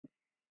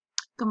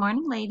Good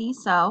morning, ladies.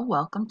 So,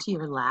 welcome to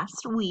your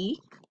last week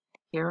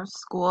here of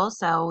school.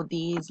 So,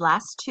 these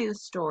last two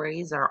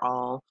stories are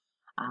all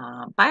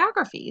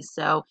biographies.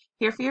 So,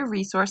 here for your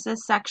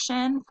resources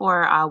section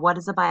for what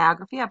is a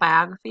biography? A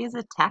biography is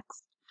a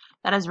text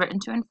that is written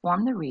to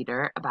inform the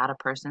reader about a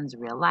person's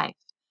real life.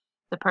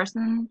 The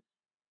person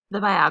the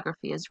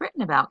biography is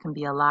written about can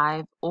be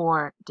alive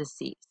or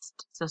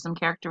deceased. So, some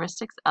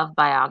characteristics of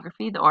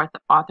biography: the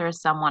author is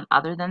someone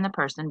other than the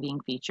person being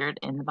featured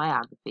in the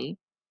biography,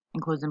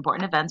 includes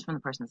important events from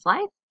the person's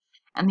life,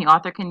 and the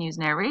author can use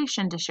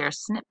narration to share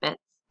snippets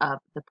of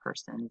the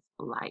person's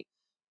life.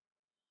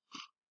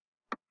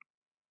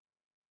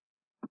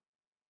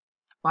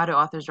 Why do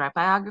authors write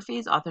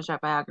biographies? Authors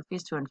write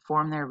biographies to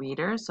inform their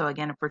readers. So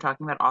again, if we're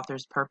talking about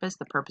author's purpose,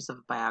 the purpose of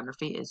a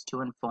biography is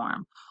to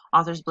inform.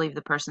 Authors believe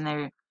the person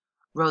they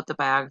wrote the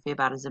biography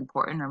about is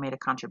important or made a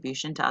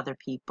contribution to other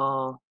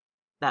people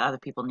that other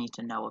people need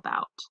to know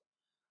about.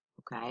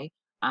 Okay.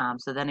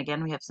 So then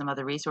again, we have some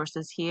other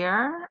resources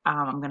here.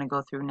 I'm going to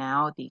go through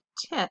now the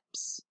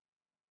tips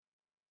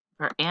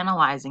for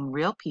analyzing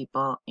real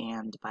people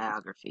and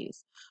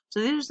biographies. So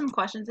these are some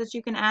questions that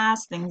you can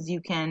ask, things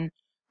you can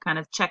kind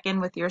of check in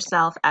with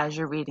yourself as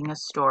you're reading a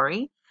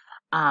story.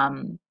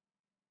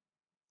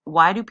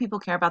 Why do people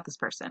care about this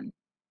person?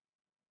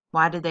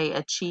 Why did they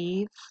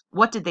achieve?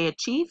 What did they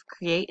achieve,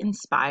 create,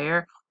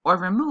 inspire, or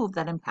remove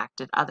that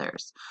impacted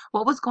others?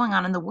 What was going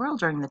on in the world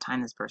during the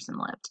time this person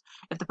lived?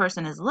 If the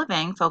person is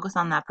living, focus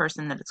on that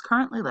person that is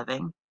currently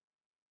living.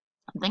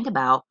 Think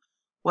about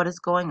what is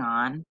going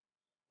on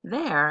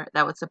there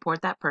that would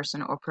support that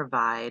person or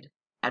provide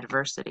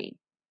adversity.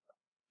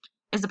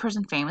 Is the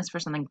person famous for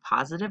something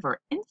positive or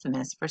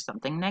infamous for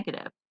something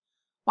negative?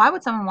 Why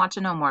would someone want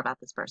to know more about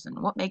this person?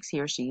 What makes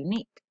he or she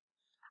unique?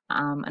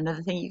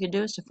 Another thing you could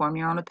do is to form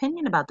your own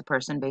opinion about the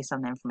person based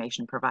on the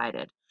information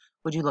provided.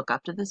 Would you look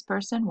up to this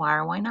person? Why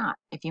or why not?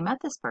 If you met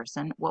this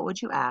person, what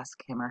would you ask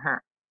him or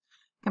her?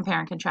 Compare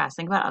and contrast.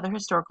 Think about other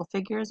historical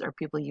figures or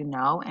people you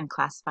know and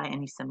classify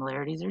any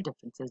similarities or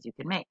differences you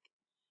can make.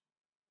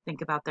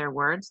 Think about their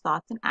words,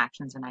 thoughts, and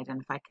actions and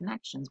identify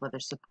connections, whether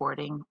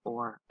supporting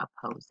or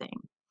opposing.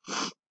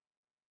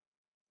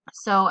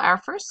 So our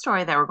first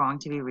story that we're going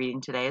to be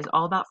reading today is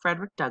all about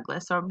Frederick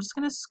Douglass. So I'm just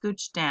going to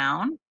scooch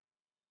down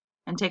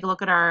and take a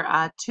look at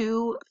our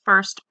two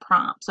first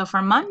prompts. So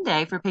for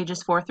Monday, for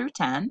pages 4 through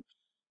 10,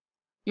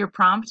 your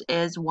prompt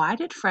is, why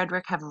did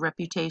Frederick have a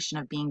reputation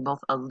of being both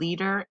a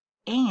leader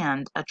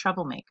and a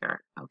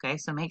troublemaker? Okay,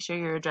 so make sure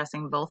you're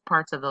addressing both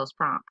parts of those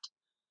prompts.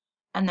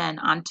 And then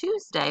on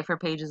Tuesday, for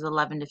pages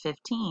 11 to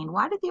 15,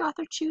 why did the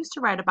author choose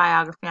to write a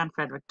biography on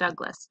Frederick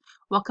Douglass?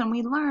 What can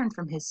we learn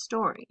from his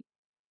story?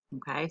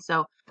 Okay,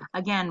 so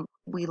again,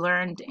 we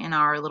learned in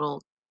our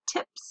little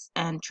tips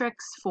and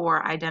tricks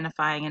for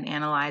identifying and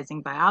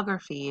analyzing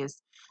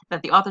biographies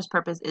that the author's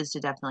purpose is to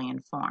definitely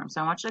inform. So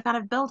I want you to kind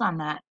of build on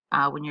that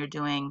when you're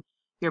doing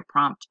your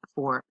prompt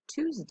for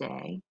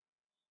Tuesday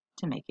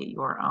to make it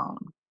your own.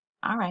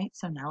 All right,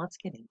 so now let's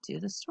get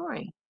into the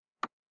story.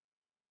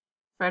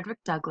 Frederick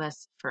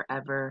Douglass,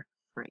 Forever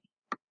Free.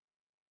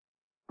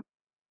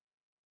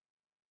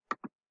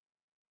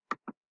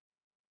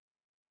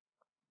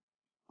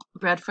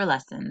 Bread for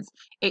lessons.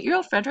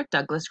 8-year-old Frederick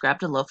Douglass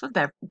grabbed a loaf of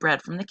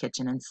bread from the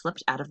kitchen and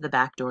slipped out of the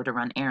back door to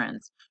run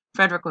errands.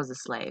 Frederick was a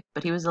slave,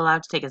 but he was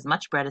allowed to take as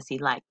much bread as he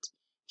liked.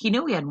 He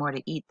knew he had more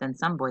to eat than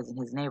some boys in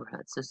his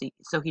neighborhood,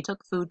 so he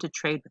took food to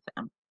trade with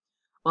them.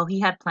 While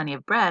he had plenty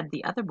of bread,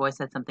 the other boys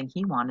had something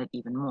he wanted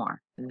even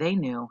more. They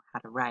knew how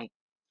to write.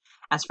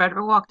 As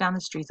Frederick walked down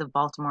the streets of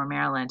Baltimore,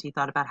 Maryland, he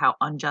thought about how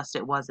unjust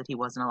it was that he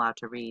wasn't allowed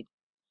to read.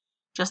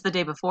 Just the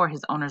day before,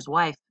 his owner's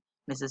wife,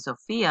 Mrs.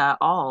 Sophia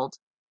Auld,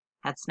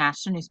 had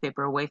snatched a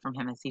newspaper away from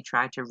him as he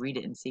tried to read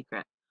it in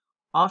secret.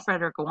 All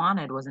Frederick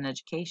wanted was an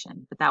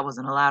education, but that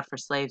wasn't allowed for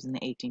slaves in the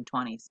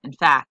 1820s. In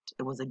fact,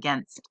 it was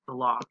against the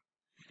law.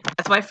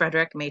 That's why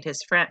Frederick made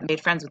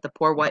friends with the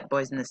poor white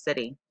boys in the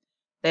city.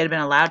 They had been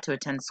allowed to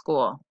attend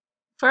school.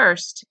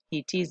 First,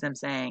 he teased them,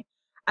 saying,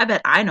 "I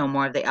bet I know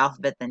more of the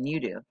alphabet than you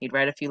do." He'd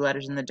write a few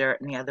letters in the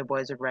dirt, and the other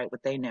boys would write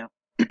what they knew.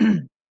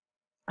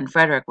 And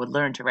Frederick would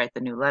learn to write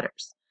the new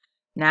letters.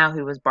 Now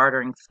he was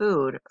bartering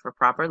food for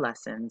proper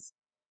lessons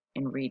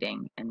in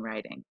reading and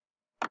writing.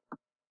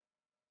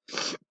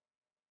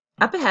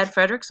 Up ahead,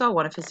 Frederick saw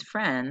one of his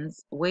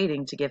friends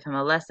waiting to give him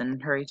a lesson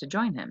and hurried to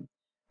join him.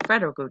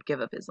 Frederick would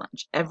give up his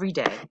lunch every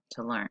day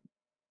to learn.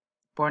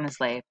 Born a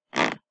slave.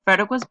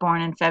 Frederick was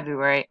born in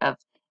February of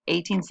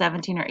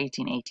 1817 or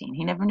 1818.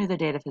 He never knew the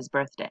date of his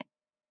birthday.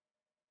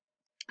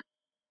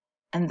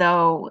 And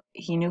though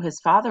he knew his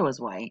father was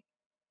white,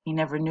 he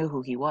never knew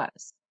who he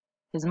was.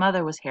 His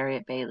mother was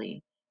Harriet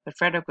Bailey, but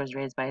Frederick was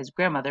raised by his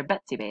grandmother,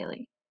 Betsy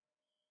Bailey.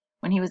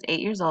 When he was 8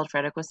 years old,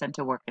 Frederick was sent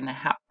to work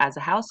as a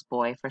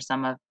houseboy for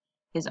some of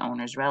his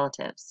owner's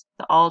relatives,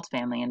 the Auld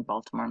family in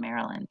Baltimore,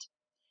 Maryland.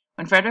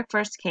 When Frederick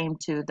first came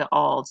to the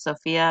Auld,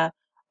 Sophia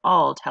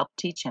Auld helped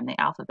teach him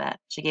the alphabet.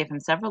 She gave him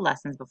several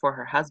lessons before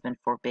her husband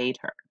forbade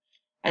her.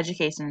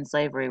 Education and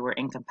slavery were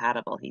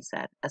incompatible, he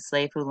said. A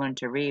slave who learned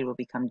to read will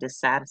become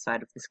dissatisfied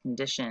with his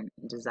condition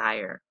and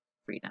desire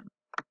freedom.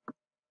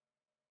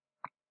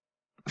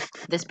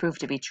 This proved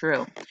to be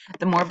true.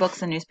 The more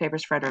books and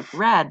newspapers Frederick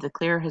read, the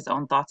clearer his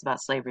own thoughts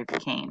about slavery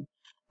became.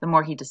 The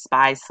more he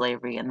despised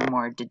slavery and the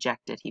more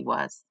dejected he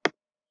was.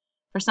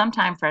 For some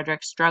time,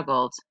 Frederick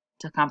struggled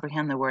to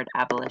comprehend the word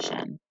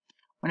abolition.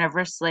 Whenever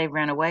a slave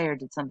ran away or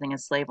did something a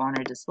slave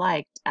owner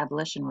disliked,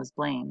 abolition was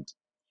blamed.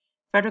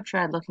 Frederick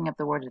tried looking up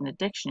the word in a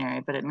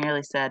dictionary, but it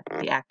merely said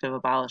the act of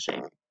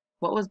abolishing.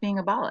 What was being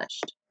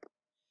abolished?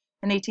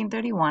 In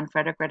 1831,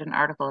 Frederick read an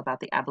article about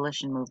the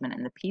abolition movement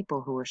and the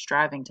people who were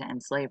striving to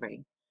end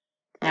slavery.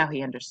 Now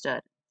he understood.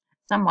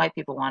 Some white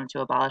people wanted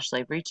to abolish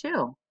slavery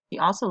too. He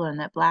also learned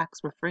that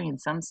blacks were free in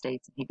some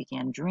states, and he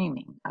began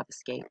dreaming of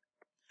escape.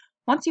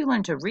 Once you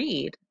learn to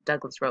read,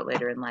 Douglass wrote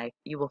later in life,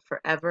 you will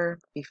forever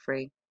be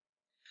free.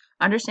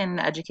 Understanding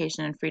that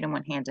education and freedom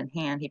went hand in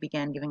hand, he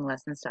began giving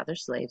lessons to other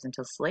slaves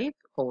until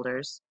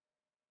slaveholders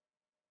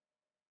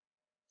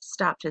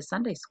stopped his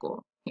Sunday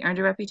school. He earned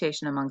a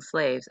reputation among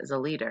slaves as a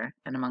leader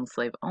and among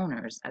slave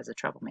owners as a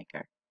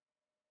troublemaker.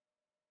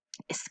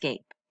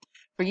 Escape.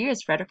 For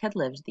years, Frederick had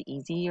lived the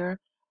easier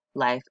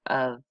life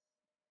of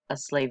a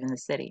slave in the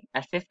city.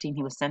 At 15,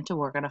 he was sent to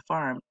work on a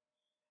farm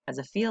as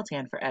a field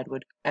hand for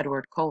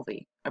Edward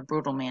Covey, a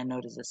brutal man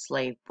known as a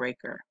slave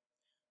breaker.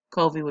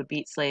 Covey would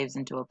beat slaves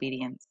into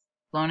obedience.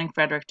 Loaning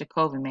Frederick to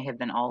Covey may have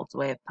been Ald's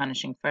way of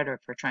punishing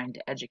Frederick for trying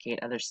to educate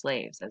other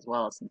slaves as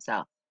well as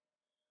himself.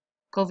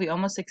 Covey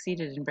almost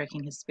succeeded in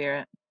breaking his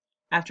spirit.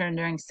 After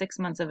enduring 6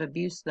 months of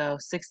abuse, though,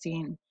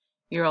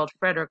 16-year-old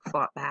Frederick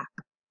fought back.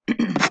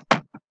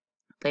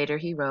 Later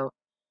he wrote,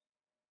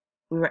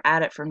 "We were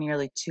at it for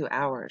nearly 2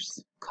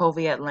 hours.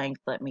 Covey at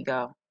length let me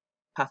go,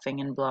 puffing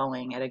and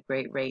blowing at a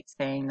great rate,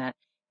 saying that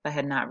if I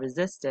had not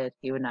resisted,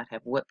 he would not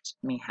have whipped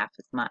me half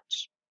as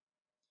much.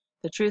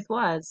 The truth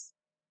was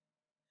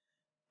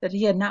that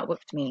he had not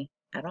whipped me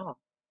at all."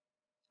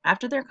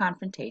 After their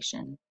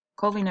confrontation,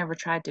 Covey never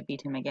tried to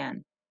beat him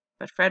again,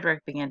 but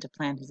Frederick began to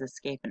plan his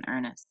escape in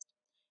earnest.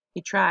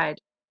 He tried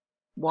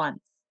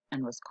once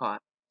and was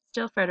caught.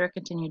 Still, Frederick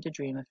continued to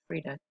dream of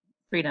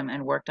freedom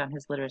and worked on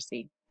his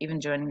literacy,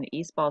 even joining the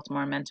East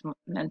Baltimore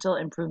Mental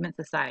Improvement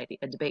Society,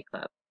 a debate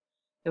club.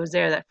 It was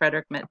there that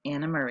Frederick met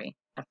Anna Murray,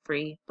 a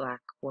free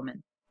black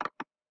woman.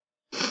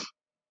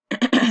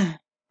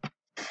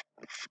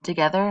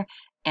 Together,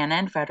 Anna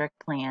and Frederick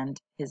planned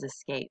his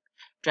escape.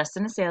 Dressed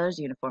in a sailor's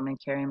uniform and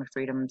carrying a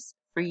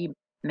free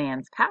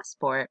man's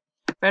passport,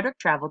 Frederick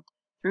traveled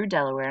through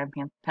Delaware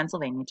and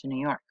Pennsylvania to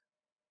New York.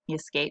 The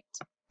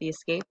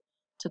escape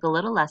took a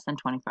little less than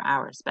 24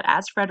 hours, but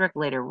as Frederick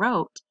later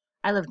wrote,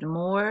 "I lived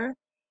more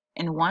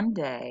in one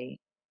day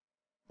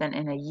than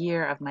in a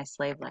year of my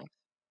slave life."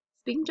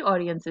 Speaking to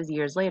audiences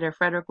years later,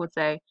 Frederick would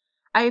say,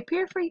 "I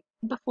appear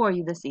before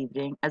you this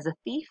evening as a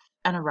thief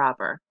and a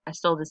robber. I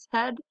stole this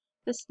head,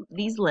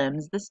 these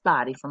limbs, this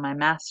body from my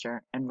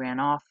master, and ran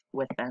off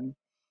with them."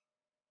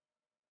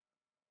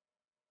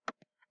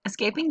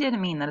 Escaping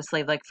didn't mean that a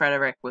slave like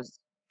Frederick was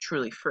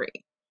truly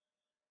free.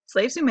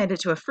 Slaves who made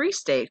it to a free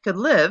state could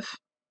live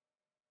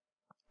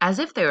as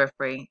if they were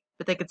free,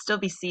 but they could still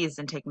be seized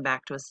and taken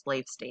back to a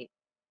slave state.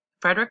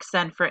 Frederick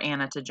sent for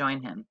Anna to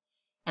join him,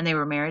 and they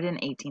were married in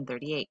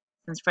 1838.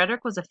 Since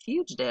Frederick was a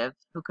fugitive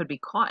who could be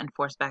caught and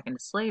forced back into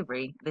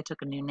slavery, they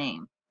took a new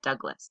name,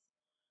 Douglass.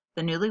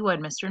 The newlywed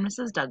Mr. and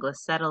Mrs.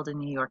 Douglass settled in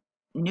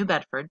New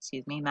Bedford,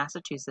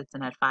 Massachusetts,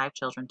 and had 5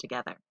 children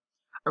together.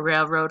 A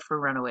railroad for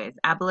runaways.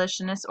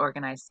 Abolitionists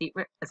organized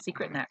a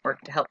secret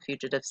network to help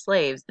fugitive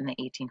slaves in the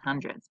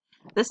 1800s.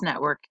 This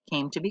network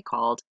came to be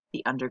called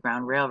the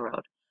Underground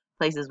Railroad.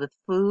 Places with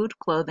food,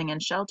 clothing,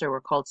 and shelter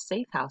were called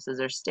safe houses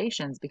or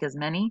stations because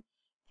many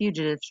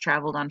fugitives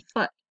traveled on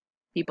foot.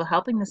 People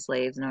helping the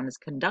slaves, known as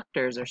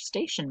conductors or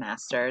station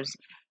masters,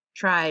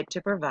 tried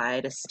to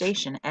provide a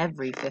station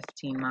every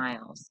 15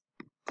 miles.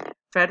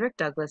 Frederick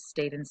Douglass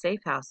stayed in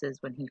safe houses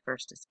when he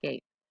first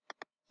escaped.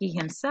 He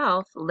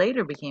himself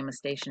later became a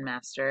station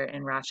master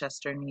in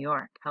Rochester, New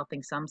York,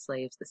 helping some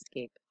slaves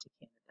escape to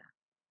Canada.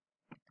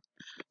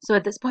 So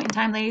at this point in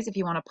time, ladies, if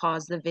you want to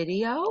pause the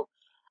video,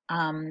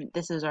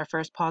 this is our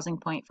first pausing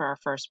point for our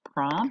first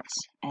prompt,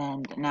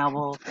 and now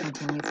we'll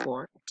continue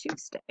for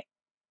Tuesday.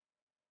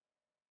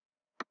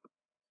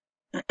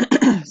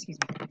 Excuse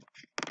me.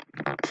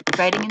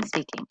 Writing and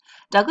speaking.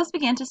 Douglass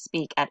began to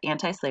speak at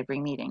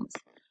anti-slavery meetings.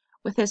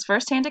 With his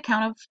first-hand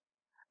account of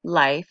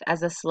life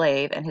as a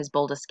slave and his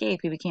bold escape,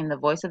 he became the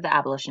voice of the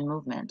abolition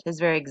movement. His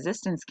very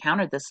existence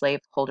countered the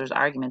slaveholders'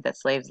 argument that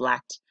slaves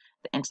lacked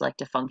the intellect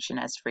to function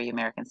as free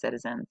American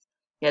citizens.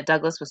 Yet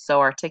Douglass was so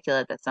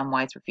articulate that some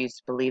whites refused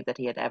to believe that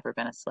he had ever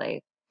been a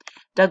slave.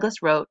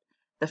 Douglass wrote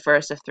the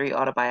first of 3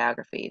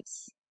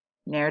 autobiographies,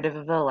 Narrative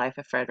of the Life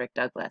of Frederick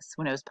Douglass.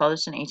 When it was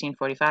published in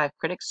 1845,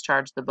 critics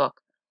charged the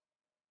book,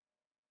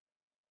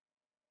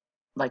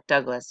 like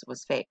Douglass,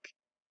 was fake.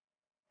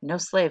 No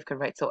slave could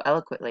write so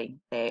eloquently,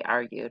 they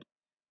argued.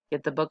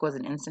 Yet the book was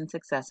an instant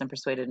success and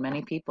persuaded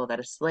many people that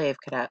a slave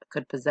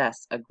could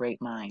possess a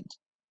great mind.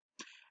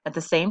 At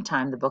the same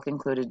time, the book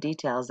included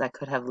details that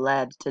could have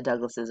led to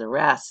Douglas's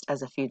arrest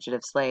as a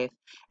fugitive slave.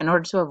 In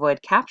order to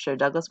avoid capture,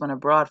 Douglas went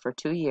abroad for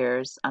 2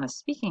 years on a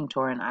speaking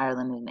tour in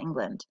Ireland and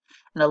England.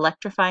 An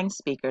electrifying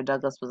speaker,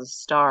 Douglas was a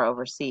star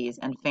overseas,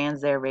 and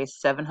fans there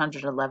raised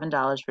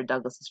 $711 for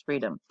Douglas's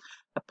freedom,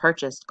 a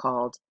purchase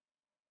called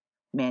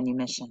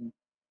manumission.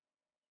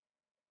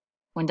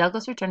 When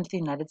Douglas returned to the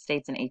United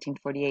States in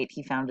 1848,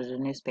 he founded a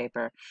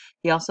newspaper.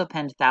 He also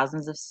penned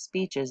thousands of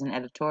speeches and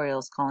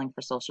editorials calling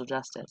for social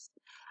justice.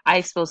 "I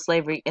expose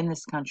slavery in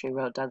this country,"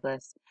 wrote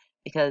Douglas,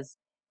 "because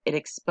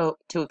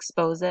to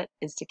expose it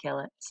is to kill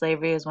it.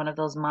 Slavery is one of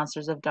those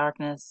monsters of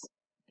darkness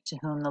to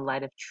whom the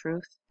light of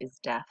truth is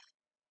death."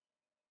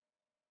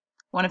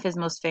 One of his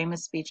most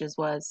famous speeches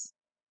was,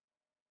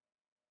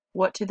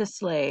 "What to the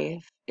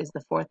slave is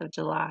the 4th of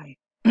July?"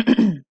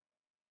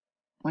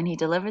 When he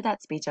delivered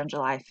that speech on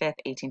July 5,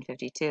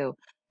 1852,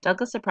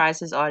 Douglas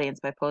surprised his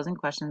audience by posing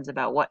questions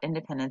about what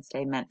Independence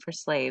Day meant for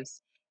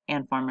slaves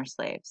and former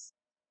slaves.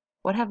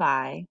 "What have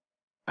I,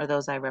 or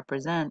those I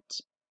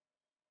represent,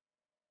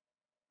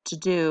 to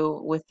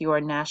do with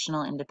your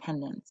national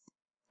independence?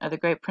 Are the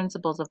great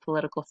principles of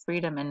political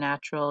freedom and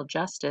natural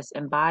justice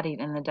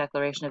embodied in the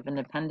Declaration of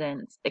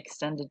Independence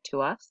extended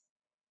to us?"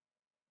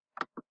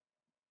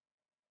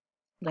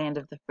 Land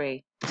of the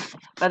free.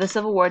 By the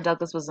Civil War,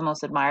 Douglas was the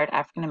most admired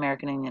African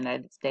American in the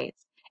United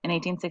States. In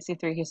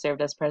 1863, he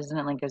served as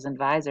President Lincoln's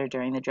advisor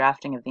during the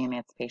drafting of the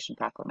Emancipation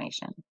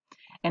Proclamation,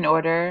 an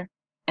order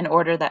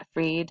that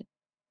freed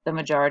the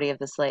majority of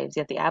the slaves.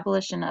 Yet the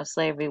abolition of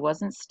slavery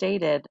wasn't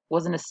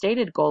a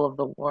stated goal of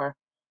the war,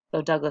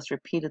 though Douglas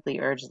repeatedly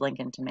urged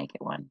Lincoln to make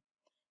it one.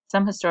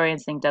 Some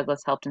historians think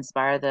Douglas helped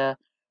inspire the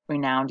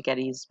renowned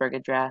Gettysburg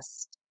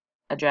Address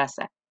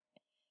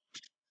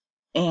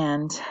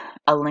and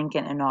a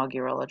Lincoln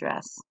inaugural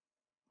address.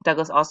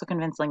 Douglas also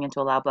convinced Lincoln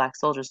to allow black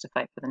soldiers to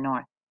fight for the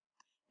North.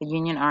 The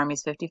Union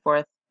Army's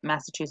 54th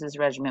Massachusetts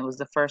Regiment was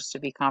the first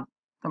to be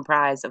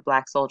comprised of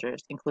black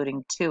soldiers,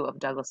 including 2 of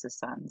Douglas's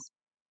sons.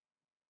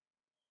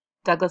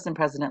 Douglas and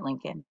President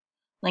Lincoln.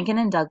 Lincoln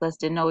and Douglas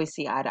didn't always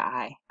see eye to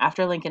eye.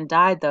 After Lincoln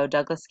died, though,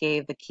 Douglas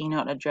gave the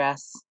keynote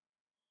address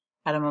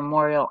at a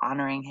memorial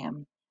honoring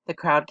him. The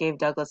crowd gave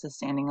Douglas a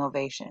standing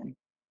ovation,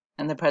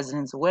 and the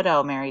president's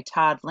widow, Mary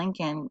Todd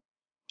Lincoln,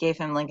 gave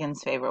him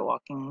Lincoln's favorite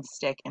walking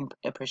stick in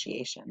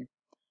appreciation.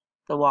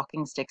 The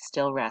walking stick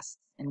still rests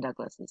in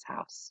Douglas's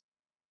house.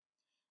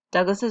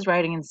 Douglas's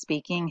writing and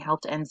speaking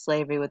helped end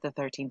slavery with the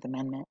 13th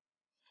Amendment,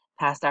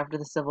 passed after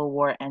the Civil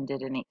War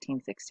ended in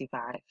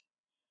 1865.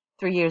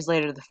 3 years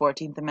later, the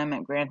 14th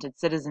Amendment granted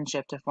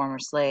citizenship to former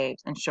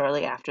slaves, and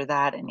shortly after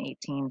that, in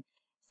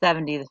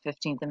 1870, the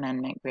 15th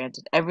Amendment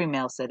granted every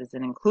male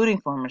citizen, including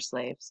former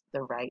slaves,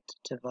 the right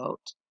to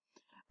vote.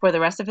 For the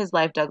rest of his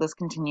life, Douglas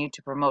continued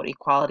to promote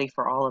equality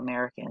for all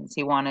Americans.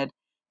 He wanted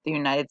the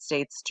United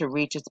States to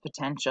reach its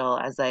potential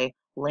as a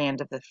land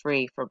of the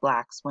free for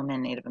blacks,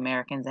 women, Native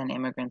Americans, and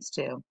immigrants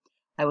too.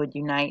 "I would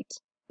unite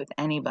with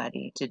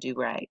anybody to do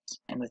right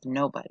and with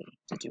nobody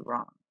to do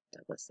wrong,"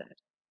 Douglas said.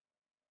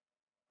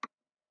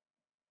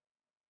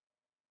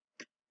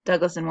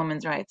 Douglas and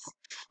women's rights.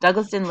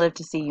 Douglas didn't live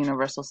to see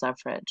universal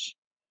suffrage,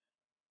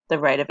 the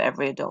right of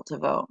every adult to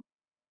vote,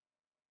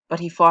 but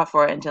he fought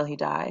for it until he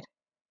died.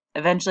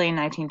 Eventually, in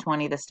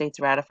 1920, the states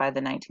ratified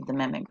the 19th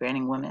Amendment,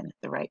 granting women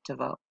the right to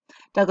vote.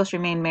 Douglas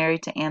remained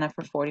married to Anna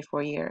for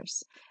 44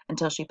 years,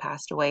 until she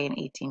passed away in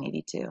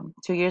 1882.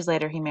 2 years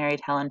later, he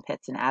married Helen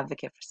Pitts, an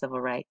advocate for civil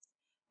rights.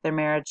 Their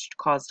marriage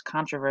caused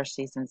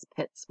controversy since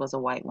Pitts was a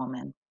white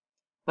woman,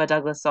 but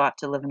Douglas sought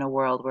to live in a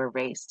world where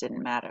race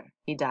didn't matter.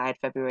 He died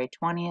February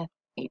 20th,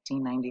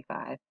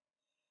 1895.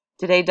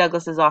 Today,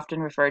 Douglas is often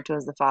referred to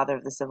as the father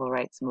of the civil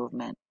rights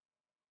movement.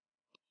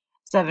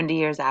 70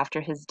 years after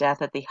his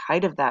death, at the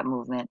height of that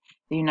movement,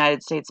 the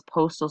United States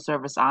Postal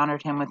Service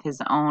honored him with his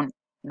own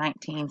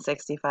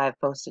 1965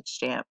 postage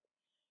stamp.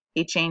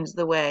 He changed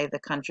the way the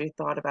country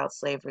thought about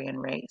slavery and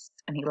race,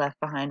 and he left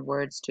behind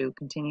words to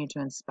continue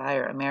to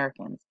inspire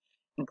Americans,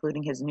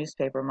 including his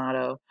newspaper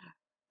motto,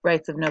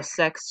 "Rights of no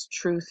sex,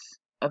 truth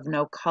of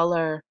no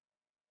color."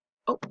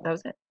 Oh, that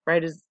was it.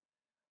 Right is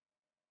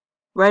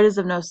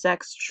of no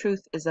sex,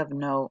 truth is of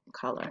no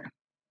color.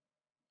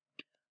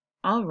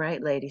 All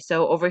right, ladies.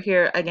 So over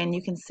here, again,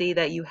 you can see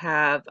that you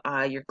have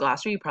your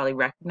glossary. You probably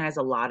recognize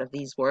a lot of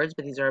these words,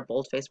 but these are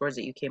bold-faced words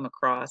that you came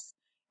across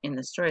in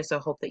the story. So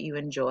I hope that you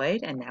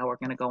enjoyed. And now we're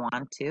going to go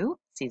on to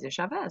Cesar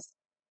Chavez.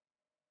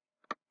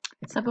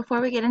 So before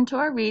we get into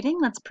our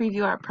reading, let's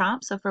preview our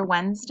prompt. So for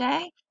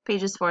Wednesday,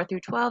 pages 4 through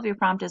 12, your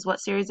prompt is,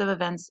 what series of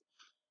events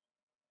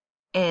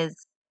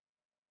is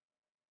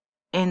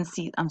in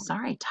Cesar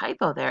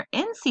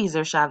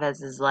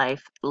Chavez's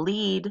life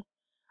lead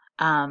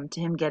to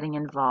him getting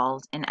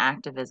involved in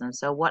activism?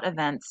 So what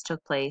events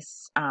took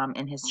place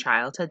in his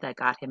childhood that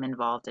got him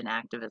involved in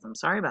activism?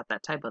 Sorry about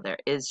that typo there.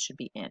 Is should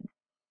be in.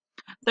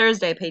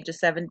 Thursday, pages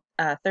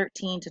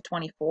 13 to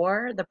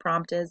 24. The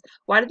prompt is,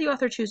 why did the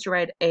author choose to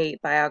write a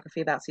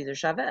biography about Cesar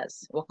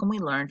Chavez? What can we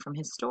learn from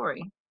his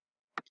story?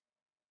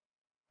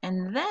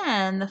 And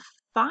then the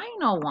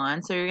final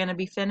one. So you're going to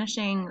be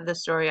finishing the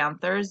story on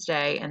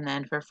Thursday, and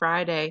then for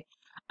Friday,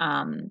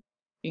 um,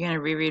 you're going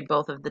to reread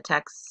both of the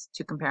texts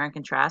to compare and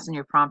contrast, and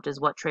your prompt is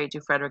what trait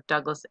do Frederick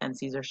Douglass and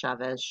Cesar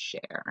Chavez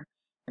share?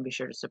 And be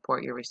sure to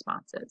support your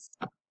responses.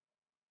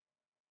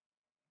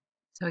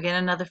 So again,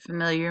 another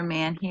familiar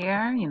man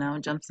here,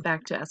 jumps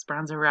back to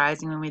Esperanza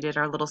Rising when we did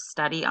our little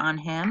study on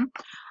him.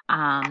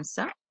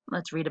 So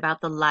let's read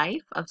about the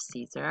life of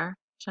Cesar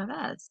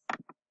Chavez.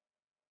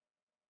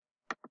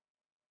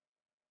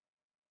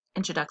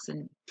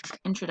 Introduction.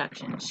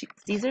 Introduction.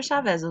 Cesar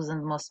Chavez was one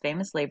of the most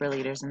famous labor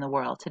leaders in the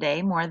world.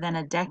 Today, more than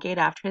a decade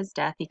after his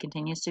death, he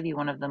continues to be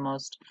one of the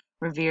most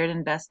revered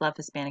and best-loved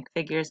Hispanic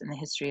figures in the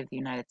history of the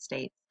United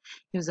States.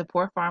 He was a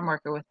poor farm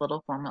worker with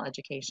little formal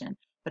education,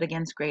 but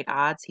against great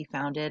odds, he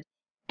founded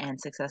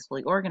and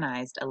successfully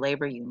organized a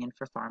labor union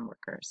for farm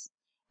workers.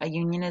 A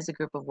union is a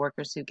group of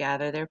workers who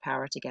gather their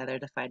power together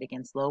to fight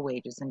against low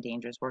wages and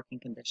dangerous working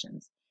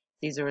conditions.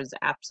 Cesar was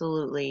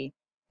absolutely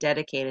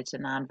dedicated to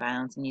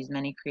nonviolence and used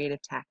many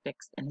creative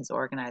tactics in his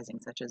organizing,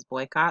 such as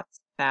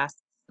boycotts,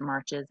 fasts,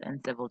 marches, and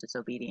civil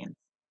disobedience.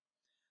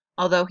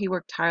 Although he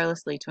worked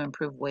tirelessly to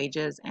improve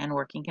wages and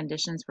working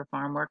conditions for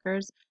farm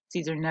workers,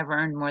 Cesar never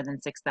earned more than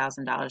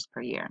 $6,000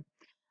 per year.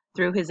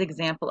 Through his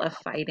example of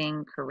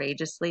fighting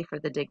courageously for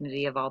the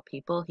dignity of all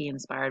people, he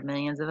inspired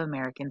millions of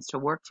Americans to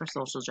work for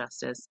social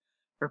justice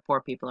for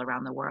poor people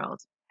around the world.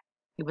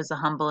 He was a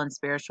humble and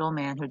spiritual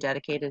man who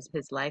dedicated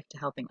his life to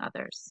helping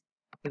others.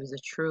 He was a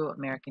true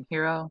American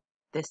hero.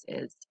 This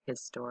is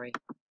his story.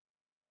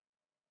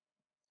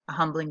 A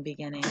humbling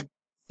beginning.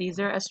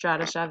 Cesar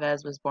Estrada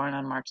Chavez was born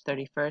on March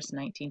 31st,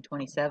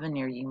 1927,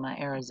 near Yuma,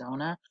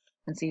 Arizona.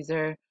 When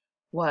Cesar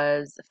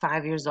was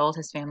 5 years old,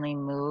 his family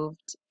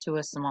moved to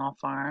a small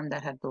farm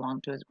that had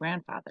belonged to his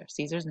grandfather.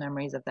 Cesar's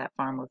memories of that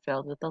farm were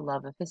filled with the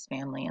love of his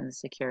family and the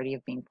security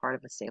of being part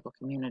of a stable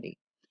community.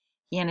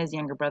 He and his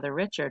younger brother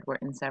Richard were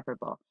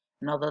inseparable,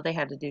 and although they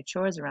had to do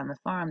chores around the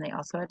farm, they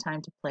also had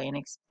time to play and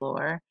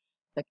explore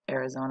the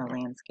Arizona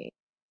landscape.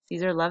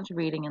 Cesar loved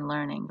reading and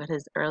learning, but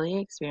his early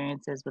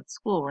experiences with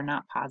school were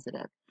not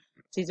positive.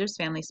 Cesar's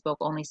family spoke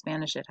only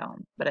Spanish at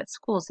home, but at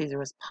school Cesar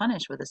was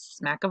punished with a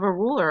smack of a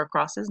ruler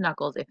across his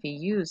knuckles if he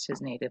used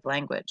his native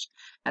language.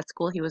 At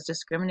school he was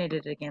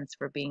discriminated against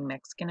for being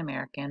Mexican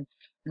American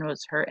and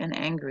was hurt and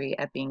angry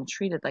at being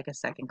treated like a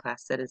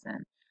second-class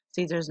citizen.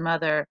 Cesar's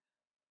mother,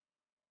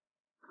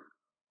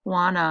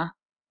 Juana,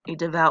 a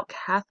devout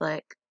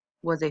Catholic,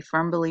 was a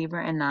firm believer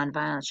in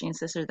nonviolence. She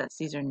insisted that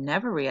Caesar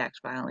never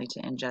react violently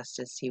to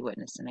injustice he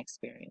witnessed and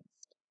experienced.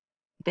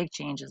 Big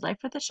changes. Life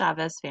for the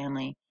Chavez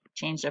family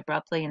changed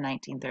abruptly in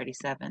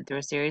 1937. Through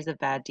a series of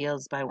bad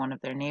deals by one of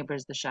their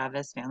neighbors, the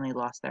Chavez family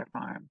lost their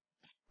farm.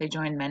 They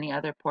joined many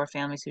other poor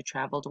families who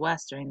traveled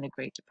west during the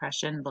Great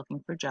Depression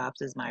looking for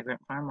jobs as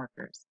migrant farm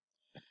workers.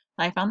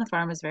 Life on the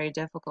farm is very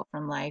difficult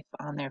from life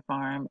on their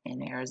farm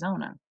in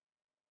Arizona.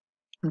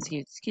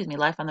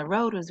 Life on the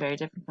road was very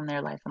different from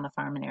their life on the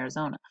farm in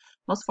Arizona.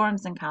 Most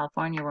farms in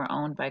California were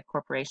owned by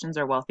corporations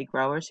or wealthy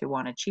growers who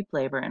wanted cheap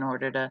labor in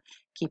order to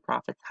keep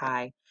profits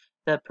high.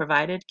 They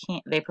provided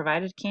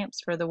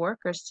camps for the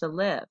workers to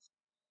live,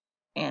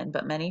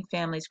 but many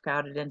families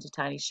crowded into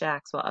tiny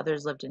shacks while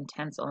others lived in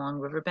tents along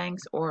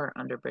riverbanks or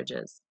under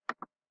bridges.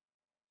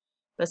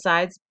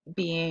 Besides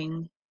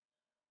being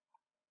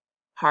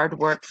hard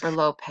work for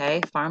low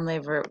pay, farm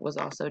labor was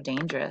also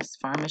dangerous.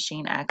 Farm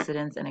machine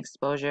accidents and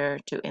exposure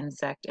to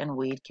insect and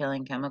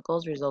weed-killing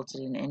chemicals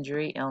resulted in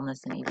injury,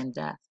 illness, and even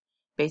death.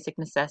 Basic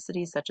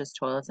necessities such as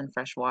toilets and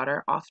fresh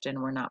water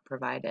often were not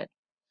provided.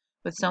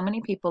 With so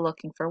many people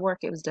looking for work,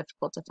 it was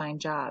difficult to find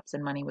jobs,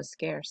 and money was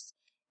scarce.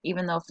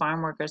 Even though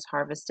farm workers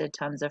harvested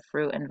tons of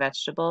fruit and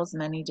vegetables,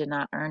 many did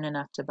not earn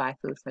enough to buy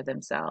food for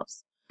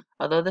themselves.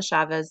 Although the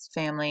Chavez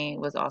family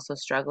was also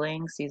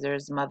struggling,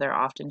 Cesar's mother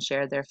often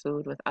shared their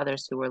food with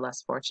others who were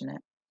less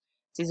fortunate.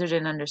 Cesar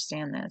didn't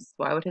understand this.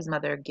 Why would his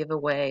mother give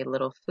away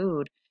little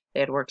food they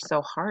had worked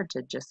so hard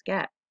to just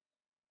get?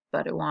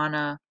 But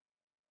Juana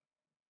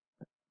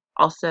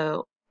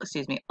also,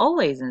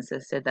 always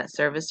insisted that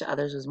service to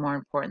others was more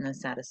important than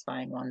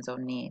satisfying one's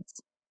own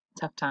needs.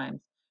 Tough times.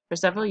 For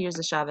several years,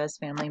 the Chavez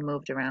family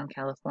moved around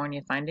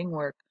California, finding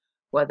work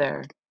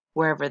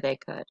wherever they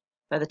could.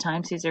 By the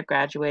time Cesar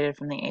graduated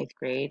from the 8th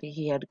grade,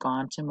 he had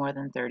gone to more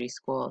than 30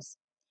 schools.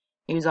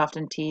 He was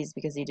often teased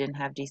because he didn't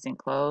have decent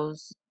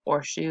clothes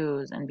or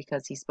shoes and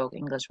because he spoke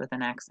English with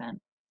an accent.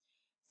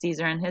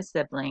 Cesar and his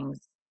siblings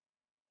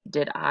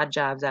did odd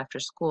jobs after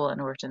school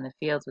and worked in the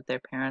fields with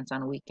their parents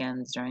on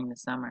weekends during the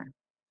summer.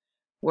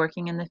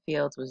 Working in the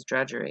fields was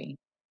drudgery.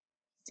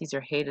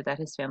 Cesar hated that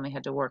his family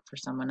had to work for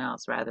someone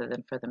else rather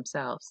than for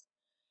themselves.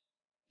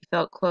 He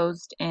felt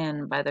closed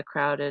in by the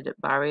crowded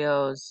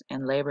barrios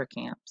and labor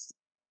camps,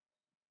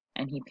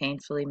 and he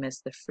painfully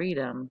missed the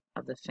freedom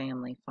of the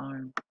family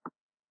farm.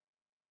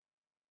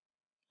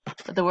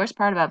 But the worst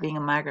part about being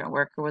a migrant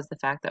worker was the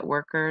fact that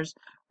workers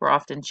were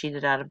often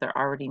cheated out of their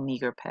already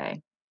meager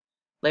pay.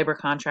 Labor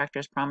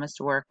contractors promised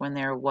work when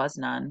there was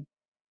none,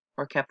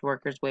 or kept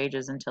workers'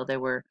 wages until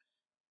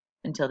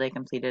they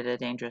completed a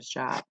dangerous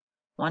job.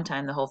 One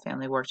time, the whole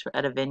family worked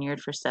at a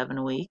vineyard for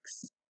 7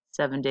 weeks,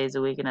 7 days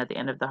a week, and at the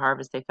end of the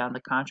harvest, they found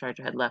the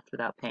contractor had left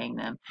without paying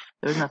them.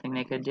 There was nothing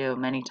they could do.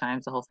 Many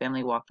times, the whole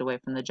family walked away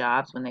from the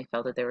jobs when they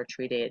felt that they were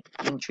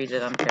being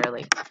treated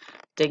unfairly.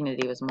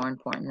 Dignity was more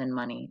important than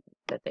money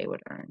that they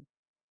would earn.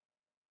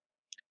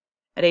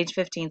 At age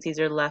 15,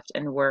 Caesar left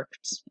and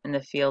worked in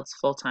the fields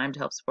full time to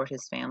help support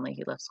his family.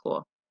 He left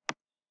school.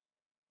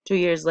 2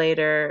 years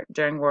later,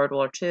 during World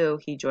War II,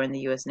 he joined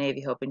the U.S.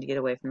 Navy, hoping to get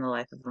away from the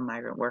life of a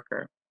migrant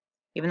worker.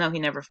 Even though he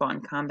never fought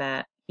in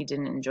combat, he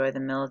didn't enjoy the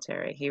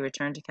military. He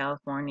returned to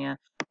California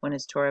when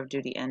his tour of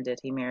duty ended.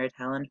 He married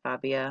Helen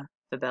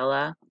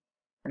Fabella,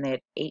 and they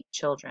had 8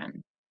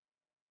 children.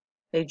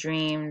 They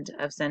dreamed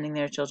of sending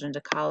their children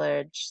to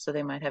college so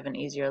they might have an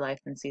easier life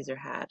than Caesar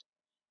had.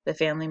 The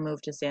family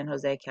moved to San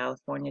Jose,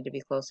 California to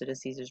be closer to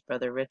Caesar's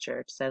brother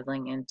Richard,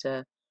 settling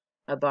into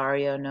a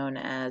barrio known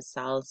as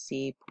Sal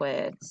Si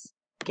Puedes.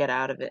 Get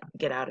out of it.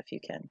 Get out if you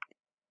can.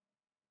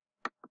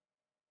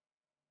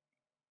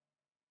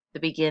 The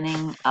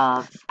beginning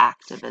of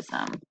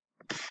activism.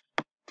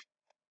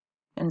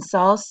 In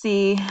Sal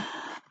Si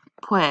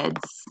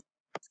Puedes,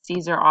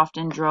 Caesar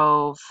often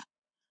drove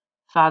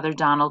Father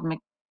Donald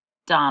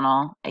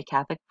McDonnell, a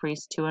Catholic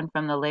priest, to and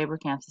from the labor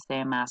camps to say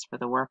a mass for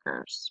the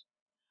workers.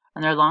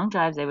 On their long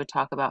drives, they would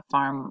talk about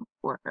farm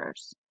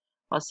workers.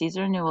 While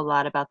Caesar knew a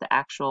lot about the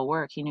actual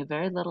work, he knew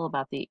very little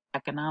about the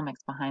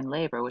economics behind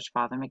labor, which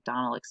Father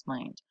McDonnell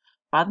explained.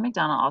 Father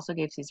McDonnell also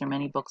gave Caesar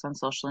many books on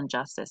social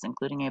injustice,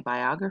 including a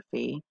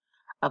biography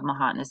of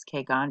Mahatma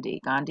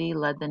Gandhi. Gandhi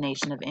led the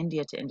nation of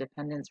India to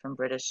independence from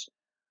British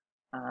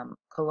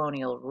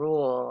colonial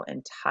rule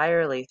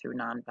entirely through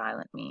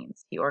nonviolent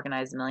means. He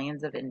organized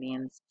millions of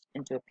Indians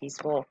into a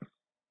peaceful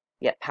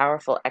yet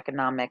powerful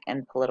economic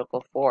and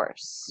political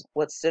force.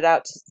 What stood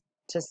out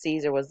to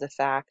Caesar was the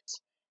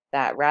fact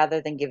that rather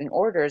than giving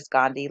orders,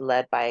 Gandhi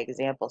led by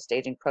example,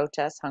 staging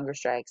protests, hunger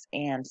strikes,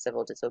 and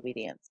civil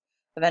disobedience.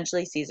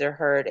 Eventually, Caesar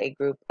heard a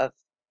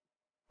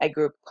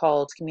group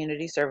called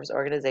Community Service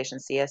Organization,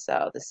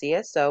 CSO. The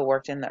CSO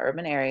worked in the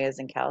urban areas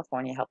in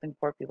California, helping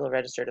poor people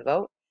register to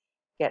vote,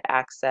 get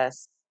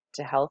access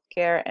to health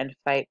care, and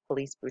fight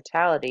police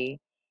brutality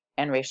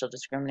and racial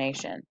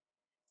discrimination.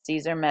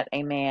 Caesar met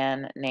a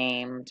man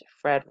named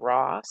Fred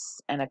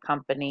Ross and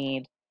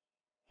accompanied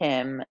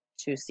him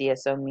to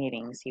CSO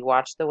meetings. He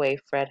watched the way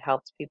Fred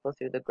helped people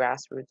through the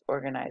grassroots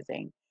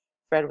organizing.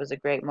 Fred was a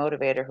great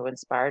motivator who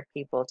inspired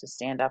people to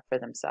stand up for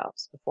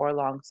themselves. Before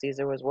long,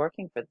 Caesar was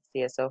working for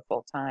the CSO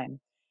full time,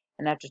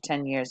 and after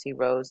 10 years, he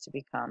rose to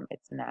become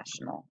its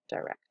national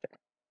director.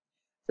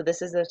 So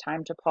this is the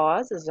time to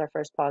pause. This is our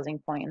first pausing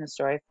point in the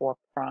story for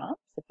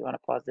prompts, if you want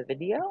to pause the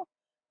video,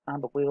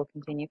 but we will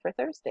continue for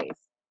Thursdays.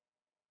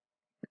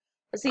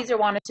 But Caesar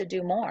wanted to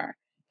do more.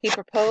 He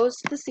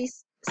proposed the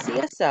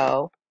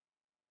CSO.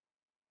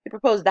 He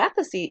proposed that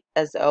the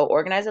CSO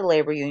organize a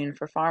labor union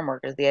for farm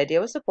workers. The idea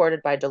was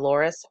supported by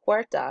Dolores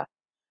Huerta,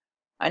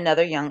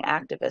 another young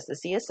activist. The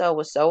CSO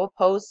was so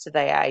opposed to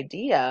the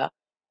idea,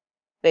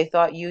 they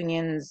thought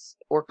unions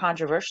were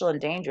controversial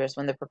and dangerous.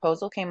 When the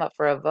proposal came up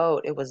for a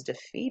vote, it was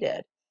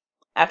defeated.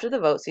 After the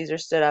vote, Caesar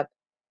stood up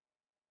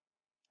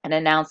and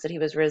announced that he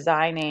was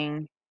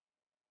resigning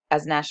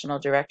as national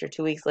director.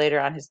 2 weeks later,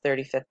 on his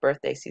 35th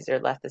birthday, Caesar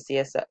left the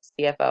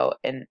CSO,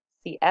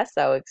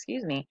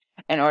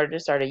 in order to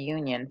start a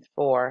union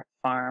for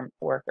farm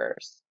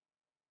workers.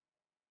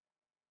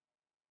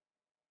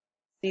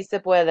 Si se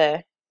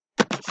puede.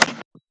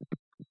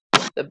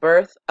 The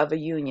birth of a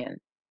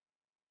union.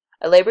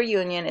 A labor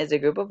union is a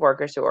group of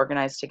workers who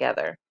organize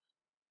together,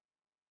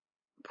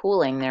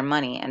 pooling their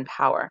money and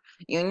power.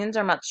 Unions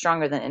are much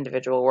stronger than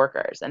individual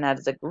workers, and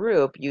as a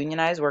group,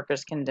 unionized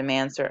workers can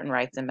demand certain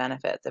rights and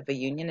benefits. If a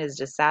union is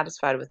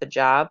dissatisfied with a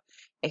job,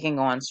 it can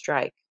go on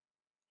strike,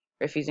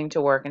 refusing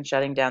to work and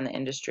shutting down the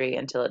industry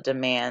until its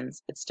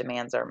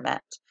demands are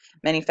met.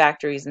 Many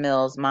factories,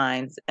 mills,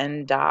 mines,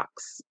 and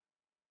docks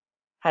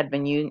had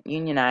been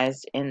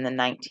unionized in the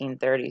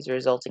 1930s,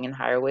 resulting in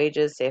higher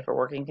wages, safer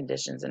working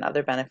conditions, and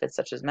other benefits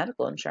such as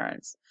medical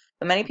insurance.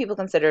 But many people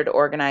considered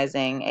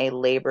organizing a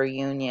labor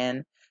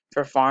union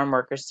for farm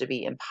workers to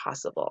be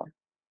impossible.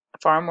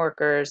 Farm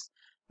workers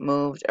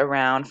moved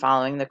around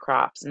following the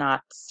crops,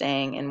 not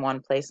staying in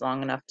one place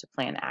long enough to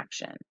plan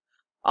action.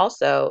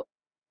 Also,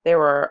 there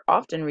were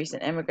often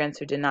recent immigrants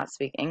who did not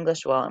speak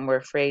English well and were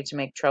afraid to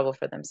make trouble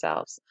for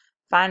themselves.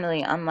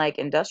 Finally, unlike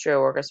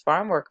industrial workers,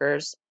 farm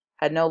workers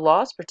had no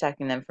laws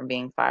protecting them from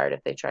being fired if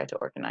they tried to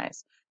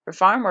organize. For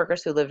farm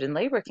workers who lived in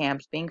labor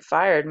camps, being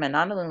fired meant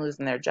not only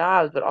losing their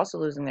jobs, but also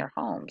losing their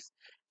homes.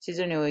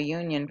 Caesar knew a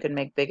union could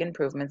make big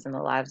improvements in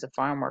the lives of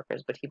farm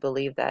workers, but he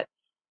believed that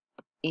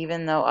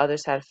even though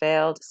others had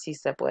failed, si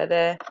se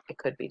puede, it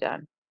could be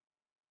done.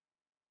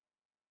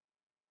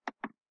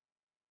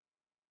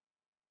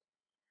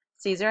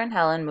 Cesar and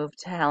Helen moved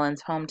to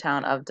Helen's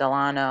hometown of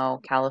Delano,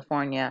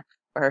 California,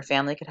 where her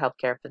family could help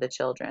care for the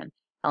children.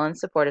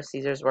 Helen's support of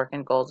Caesar's work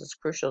and goals was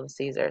crucial to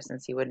Caesar,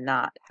 since he would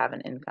not have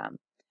an income.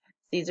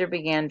 Caesar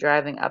began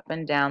driving up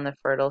and down the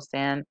fertile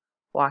San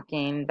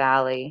Joaquin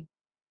Valley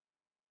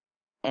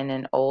in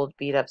an old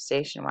beat-up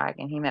station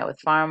wagon. He met with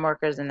farm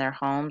workers in their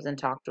homes and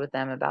talked with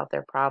them about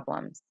their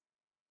problems.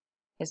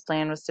 His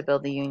plan was to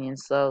build the union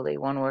slowly,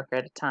 one worker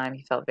at a time.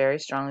 He felt very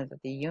strongly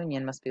that the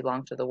union must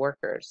belong to the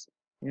workers,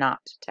 not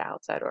to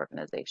outside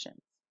organizations.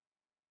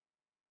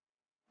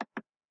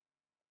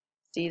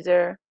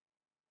 Cesar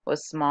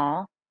was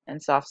small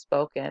and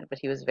soft-spoken, but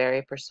he was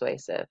very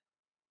persuasive.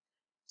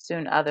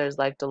 Soon others,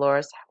 like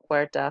Dolores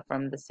Huerta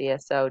from the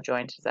CSO,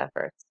 joined his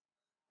efforts,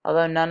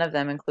 although none of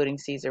them, including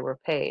Cesar, were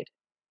paid.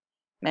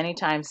 Many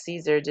times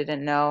Cesar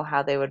didn't know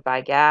how they would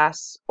buy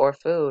gas or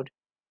food,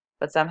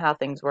 but somehow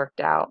things worked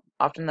out.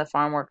 Often the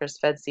farm workers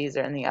fed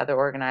Cesar and the other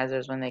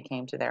organizers when they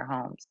came to their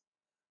homes.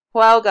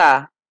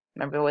 Huelga!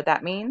 Remember what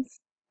that means?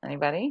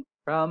 Anybody?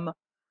 From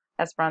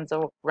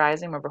Esperanza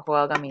Rising, remember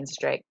Huelga means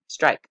strike.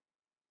 Strike.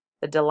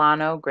 The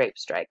Delano Grape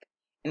Strike.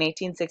 In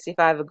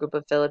 1865, a group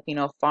of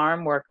Filipino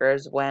farm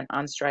workers went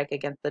on strike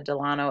against the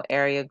Delano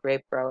area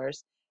grape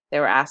growers. They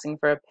were asking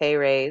for a pay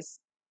raise.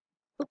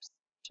 Oops,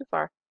 too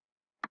far.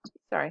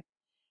 Sorry.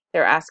 They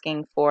were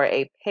asking for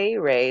a pay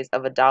raise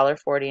of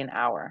 $1.40 an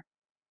hour.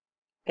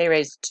 Pay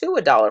raise to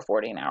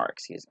 $1.40 an hour,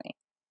 excuse me.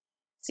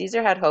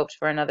 Cesar had hoped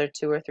for another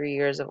 2 or 3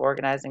 years of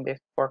organizing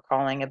before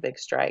calling a big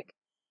strike,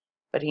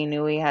 but he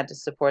knew he had to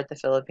support the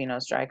Filipino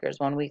strikers.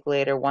 1 week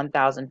later,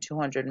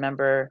 1,200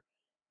 member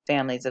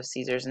families of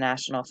Cesar's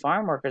National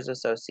Farm Workers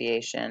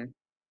Association,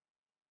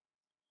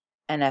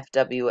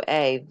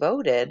 NFWA,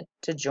 voted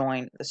to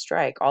join the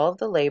strike. All of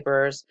the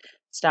laborers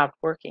stopped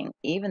working,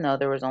 even though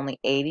there was only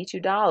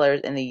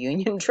 $82 in the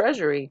union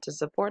treasury to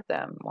support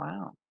them.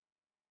 Wow.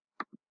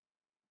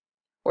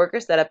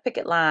 Workers set up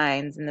picket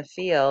lines in the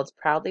fields,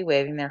 proudly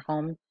waving their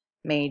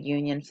homemade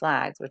Union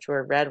flags, which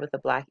were red with a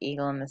black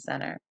eagle in the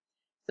center.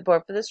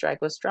 Support for the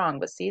strike was strong,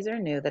 but Cesar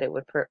knew that it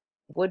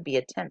would be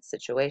a tense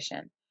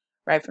situation.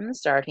 Right from the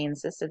start, he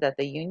insisted that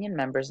the Union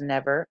members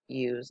never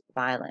use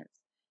violence.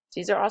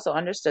 Cesar also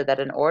understood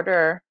that in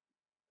order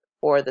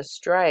for the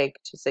strike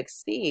to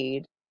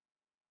succeed,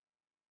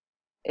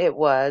 it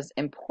was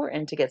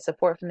important to get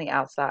support from the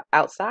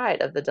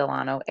outside of the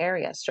Delano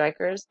area.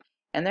 Strikers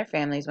and their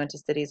families went to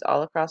cities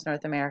all across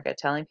North America,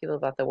 telling people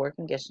about the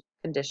working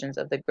conditions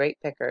of the grape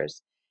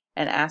pickers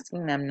and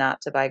asking them not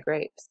to buy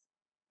grapes.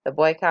 The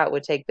boycott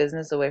would take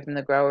business away from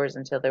the growers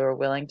until they were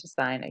willing to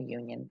sign a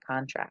union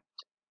contract.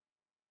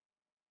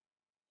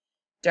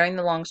 During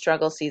the long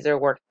struggle, Cesar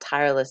worked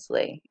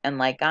tirelessly, and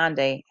like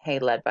Gandhi, he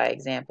led by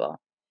example.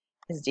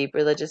 His deep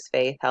religious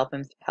faith helped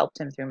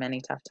him through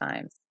many tough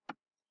times.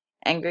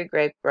 Angry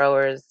grape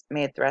growers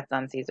made threats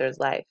on Cesar's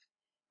life.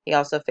 He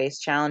also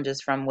faced challenges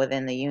from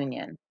within the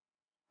union.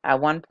 At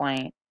one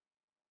point,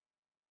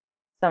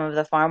 some of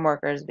the farm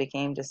workers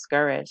became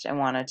discouraged and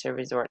wanted to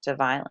resort to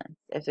violence.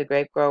 If the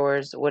grape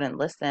growers wouldn't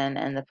listen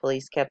and the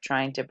police kept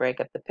trying to break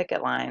up the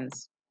picket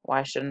lines,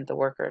 why shouldn't the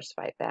workers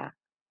fight back?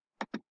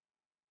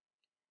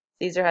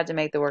 Cesar had to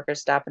make the workers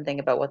stop and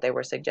think about what they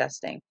were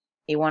suggesting.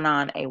 He went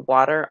on a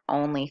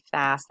water-only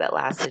fast that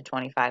lasted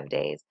 25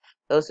 days.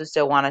 Those who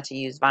still wanted to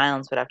use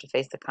violence would have to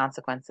face the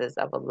consequences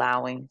of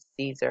allowing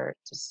Cesar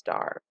to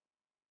starve.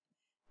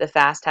 The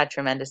fast had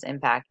tremendous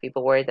impact.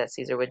 People worried that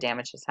Cesar would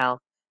damage his health.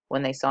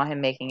 When they saw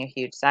him making a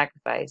huge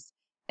sacrifice,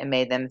 it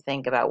made them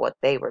think about what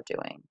they were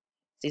doing.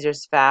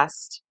 Cesar's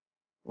fast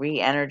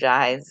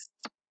re-energized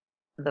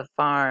the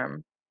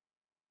farm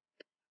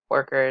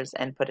workers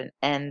and put an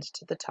end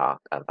to the talk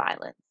of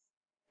violence.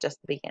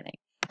 Just the beginning.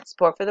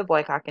 Support for the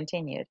boycott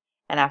continued,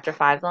 and after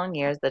 5 long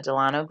years, the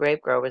Delano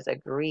grape growers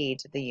agreed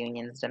to the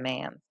union's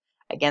demands.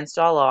 Against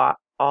all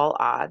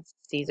odds,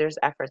 Cesar's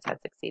efforts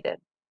had succeeded.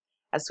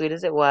 As sweet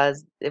as it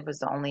was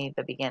only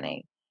the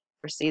beginning.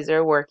 For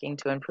Cesar, working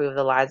to improve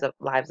the lives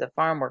of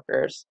farm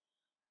workers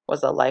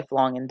was a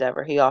lifelong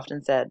endeavor. He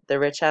often said, "The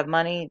rich have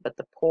money, but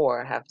the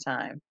poor have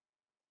time."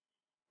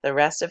 For the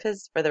rest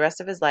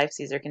of his life,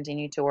 Cesar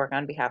continued to work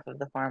on behalf of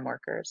the farm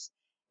workers.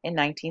 In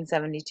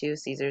 1972,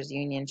 Cesar's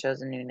union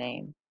chose a new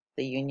name,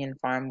 the Union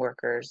Farm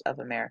Workers of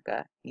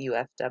America,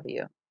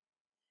 UFW.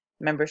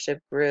 Membership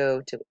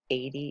grew to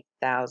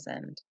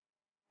 80,000,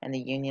 and the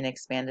union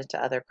expanded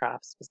to other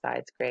crops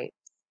besides grapes.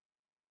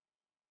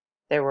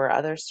 There were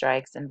other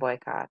strikes and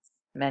boycotts,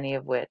 many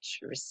of which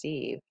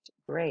received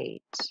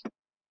great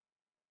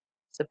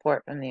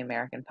support from the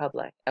American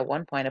public. At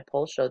one point, a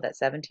poll showed that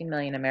 17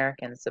 million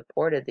Americans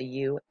supported the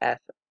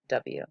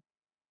UFW.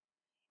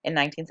 In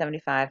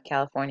 1975,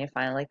 California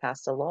finally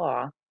passed a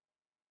law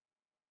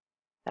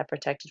that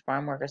protected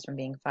farm workers from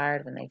being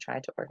fired when they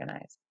tried to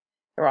organize.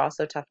 There were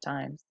also tough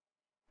times.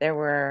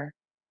 Though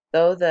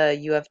the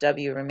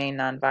UFW remained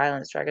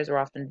nonviolent, strikers were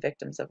often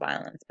victims of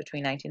violence.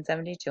 Between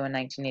 1972 and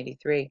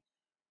 1983,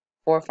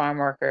 4 farm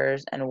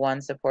workers and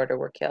 1 supporter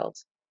were killed.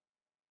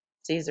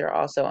 Cesar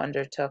also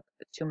undertook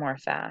 2 more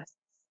fasts.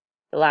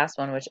 The last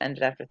one, which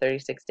ended after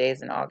 36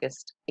 days in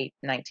August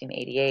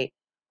 1988,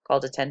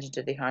 called attention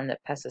to the harm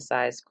that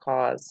pesticides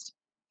caused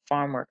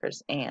farm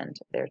workers and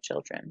their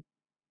children.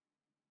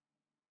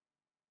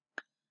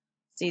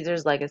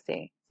 Cesar's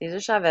legacy. Cesar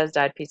Chavez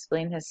died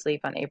peacefully in his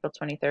sleep on April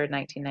 23,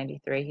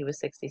 1993. He was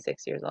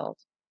 66 years old.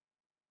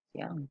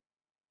 Young.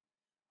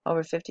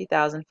 Over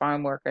 50,000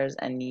 farm workers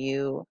and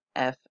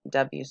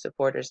UFW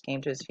supporters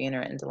came to his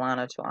funeral in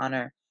Delano to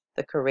honor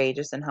the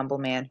courageous and humble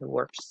man who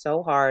worked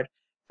so hard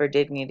for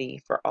dignity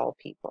for all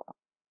people.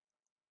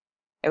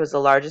 It was the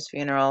largest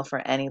funeral for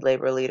any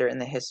labor leader in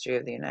the history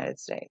of the United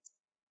States.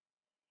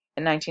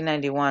 In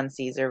 1991,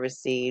 Cesar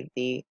received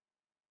the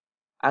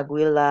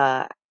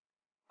Aguila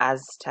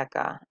Aztec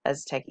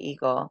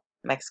Eagle,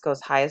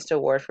 Mexico's highest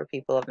award for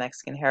people of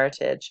Mexican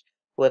heritage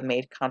who have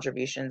made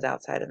contributions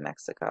outside of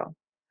Mexico.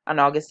 On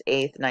August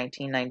 8,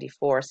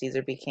 1994,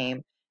 Cesar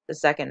became the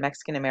second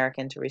Mexican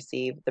American to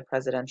receive the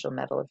Presidential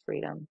Medal of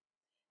Freedom,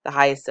 the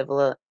highest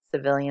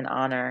civilian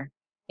honor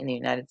in the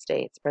United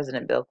States.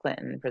 President Bill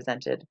Clinton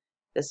presented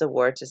this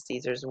award to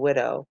Cesar's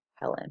widow,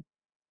 Helen.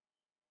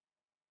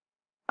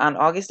 On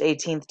August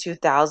 18,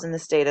 2000, the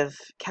state of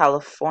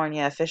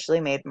California officially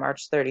made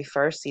March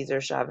 31st Cesar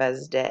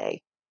Chavez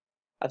Day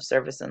of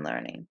Service and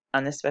Learning.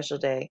 On this special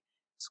day,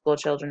 school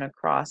children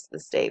across the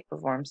state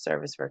performed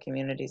service for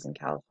communities in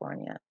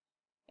California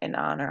in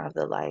honor of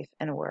the life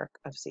and work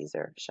of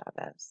Cesar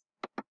Chavez.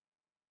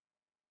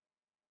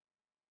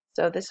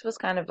 So this was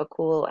kind of a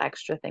cool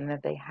extra thing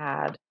that they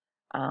had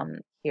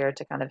here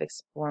to kind of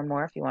explore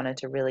more if you wanted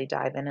to really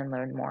dive in and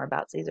learn more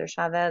about Cesar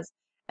Chavez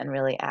and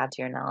really add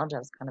to your knowledge. That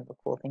was kind of a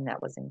cool thing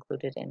that was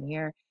included in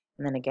here.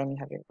 And then again, you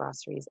have your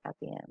glossaries at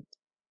the end.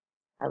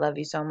 I love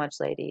you so much,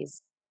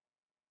 ladies.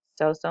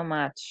 So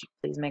much.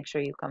 Please make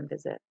sure you come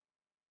visit.